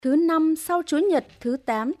Thứ Năm sau Chủ nhật thứ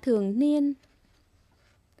 8 thường niên.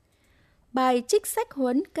 Bài trích sách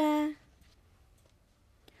huấn ca.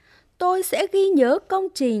 Tôi sẽ ghi nhớ công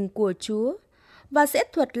trình của Chúa và sẽ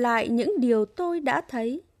thuật lại những điều tôi đã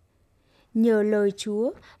thấy. Nhờ lời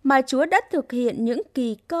Chúa mà Chúa đã thực hiện những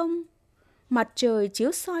kỳ công. Mặt trời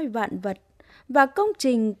chiếu soi vạn vật và công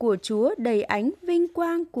trình của Chúa đầy ánh vinh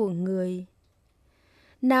quang của người.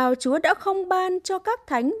 Nào Chúa đã không ban cho các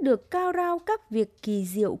thánh được cao rao các việc kỳ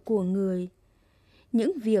diệu của người.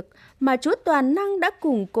 Những việc mà Chúa toàn năng đã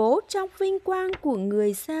củng cố trong vinh quang của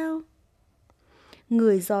người sao?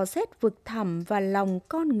 Người dò xét vực thẳm và lòng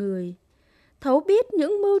con người, thấu biết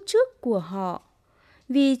những mưu trước của họ,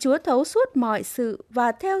 vì Chúa thấu suốt mọi sự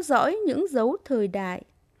và theo dõi những dấu thời đại,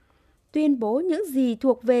 tuyên bố những gì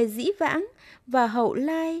thuộc về dĩ vãng và hậu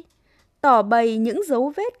lai, tỏ bày những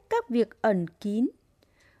dấu vết các việc ẩn kín.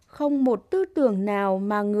 Không một tư tưởng nào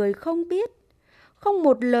mà người không biết, không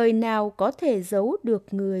một lời nào có thể giấu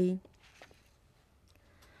được người.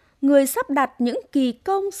 Người sắp đặt những kỳ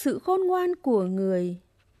công sự khôn ngoan của người.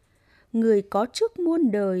 Người có trước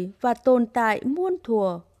muôn đời và tồn tại muôn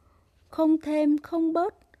thuở, không thêm không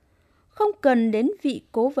bớt, không cần đến vị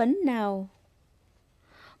cố vấn nào.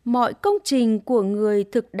 Mọi công trình của người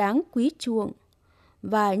thực đáng quý chuộng,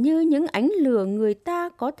 và như những ánh lửa người ta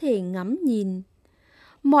có thể ngắm nhìn.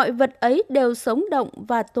 Mọi vật ấy đều sống động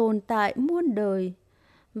và tồn tại muôn đời,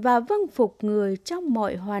 và vâng phục người trong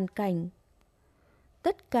mọi hoàn cảnh.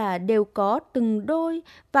 Tất cả đều có từng đôi,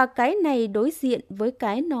 và cái này đối diện với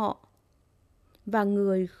cái nọ. Và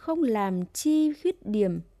người không làm chi khuyết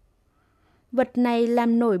điểm. Vật này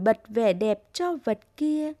làm nổi bật vẻ đẹp cho vật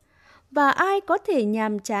kia, và ai có thể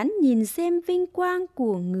nhàm chán nhìn xem vinh quang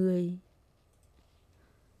của người.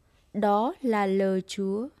 Đó là lời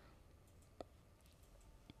Chúa.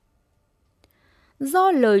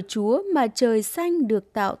 Do lời Chúa mà trời xanh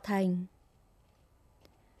được tạo thành.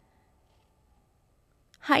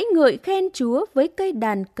 Hãy ngợi khen Chúa với cây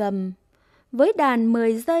đàn cầm, với đàn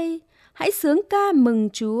 10 dây, hãy xướng ca mừng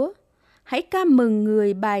Chúa. Hãy ca mừng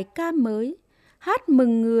người bài ca mới, hát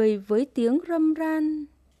mừng người với tiếng râm ran.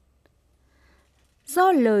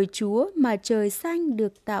 Do lời Chúa mà trời xanh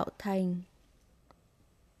được tạo thành.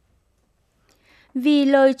 Vì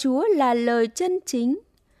lời Chúa là lời chân chính,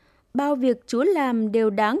 bao việc Chúa làm đều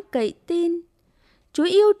đáng cậy tin. Chúa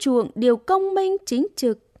yêu chuộng điều công minh chính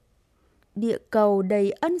trực. Địa cầu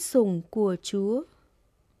đầy ân sủng của Chúa.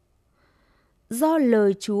 Do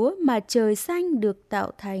lời Chúa mà trời xanh được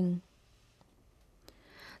tạo thành.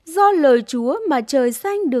 Do lời Chúa mà trời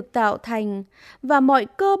xanh được tạo thành, và mọi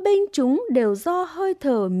cơ binh chúng đều do hơi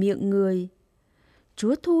thở miệng người.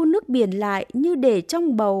 Chúa thu nước biển lại như để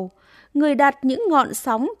trong bầu, người đặt những ngọn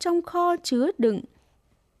sóng trong kho chứa đựng.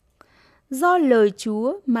 Do lời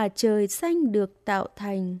Chúa mà trời xanh được tạo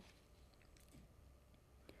thành.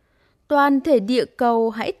 Toàn thể địa cầu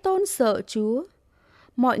hãy tôn sợ Chúa.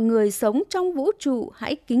 Mọi người sống trong vũ trụ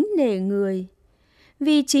hãy kính nể người.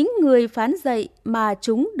 Vì chính người phán dạy mà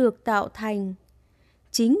chúng được tạo thành.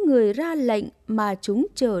 Chính người ra lệnh mà chúng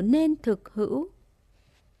trở nên thực hữu.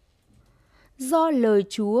 Do lời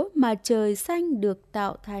Chúa mà trời xanh được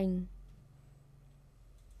tạo thành.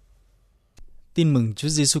 Tin mừng Chúa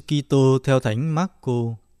Giêsu Kitô theo Thánh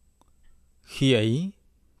Marco. Khi ấy,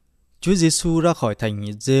 Chúa Giêsu ra khỏi thành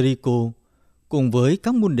Jericho cùng với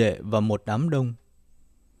các môn đệ và một đám đông.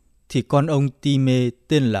 Thì con ông Time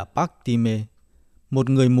tên là Bác-Time, một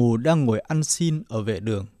người mù đang ngồi ăn xin ở vệ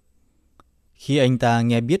đường. Khi anh ta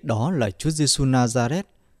nghe biết đó là Chúa Giêsu Nazareth,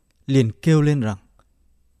 liền kêu lên rằng: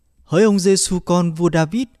 Hỡi ông Giêsu con vua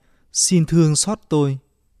David, xin thương xót tôi.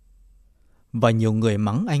 Và nhiều người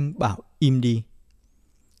mắng anh bảo im đi.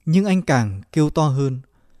 Nhưng anh càng kêu to hơn: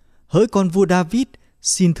 Hỡi con vua David,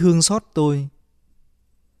 xin thương xót tôi.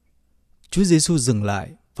 Chúa Giêsu dừng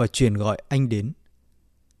lại và truyền gọi anh đến.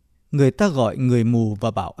 Người ta gọi người mù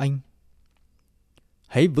và bảo anh: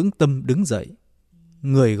 Hãy vững tâm đứng dậy.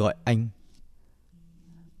 Người gọi anh.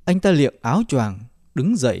 Anh ta liệng áo choàng,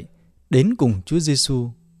 đứng dậy, đến cùng Chúa Giêsu.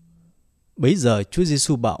 Bấy giờ Chúa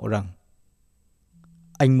Giêsu bảo rằng: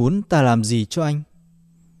 Anh muốn ta làm gì cho anh?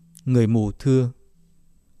 Người mù thưa: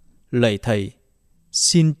 Lạy Thầy,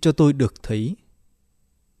 xin cho tôi được thấy.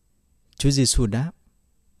 Chúa Giêsu đáp: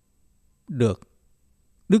 Được,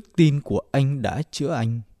 đức tin của anh đã chữa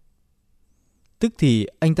anh. Tức thì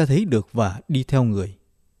anh ta thấy được và đi theo người.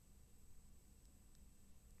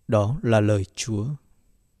 Đó là lời Chúa.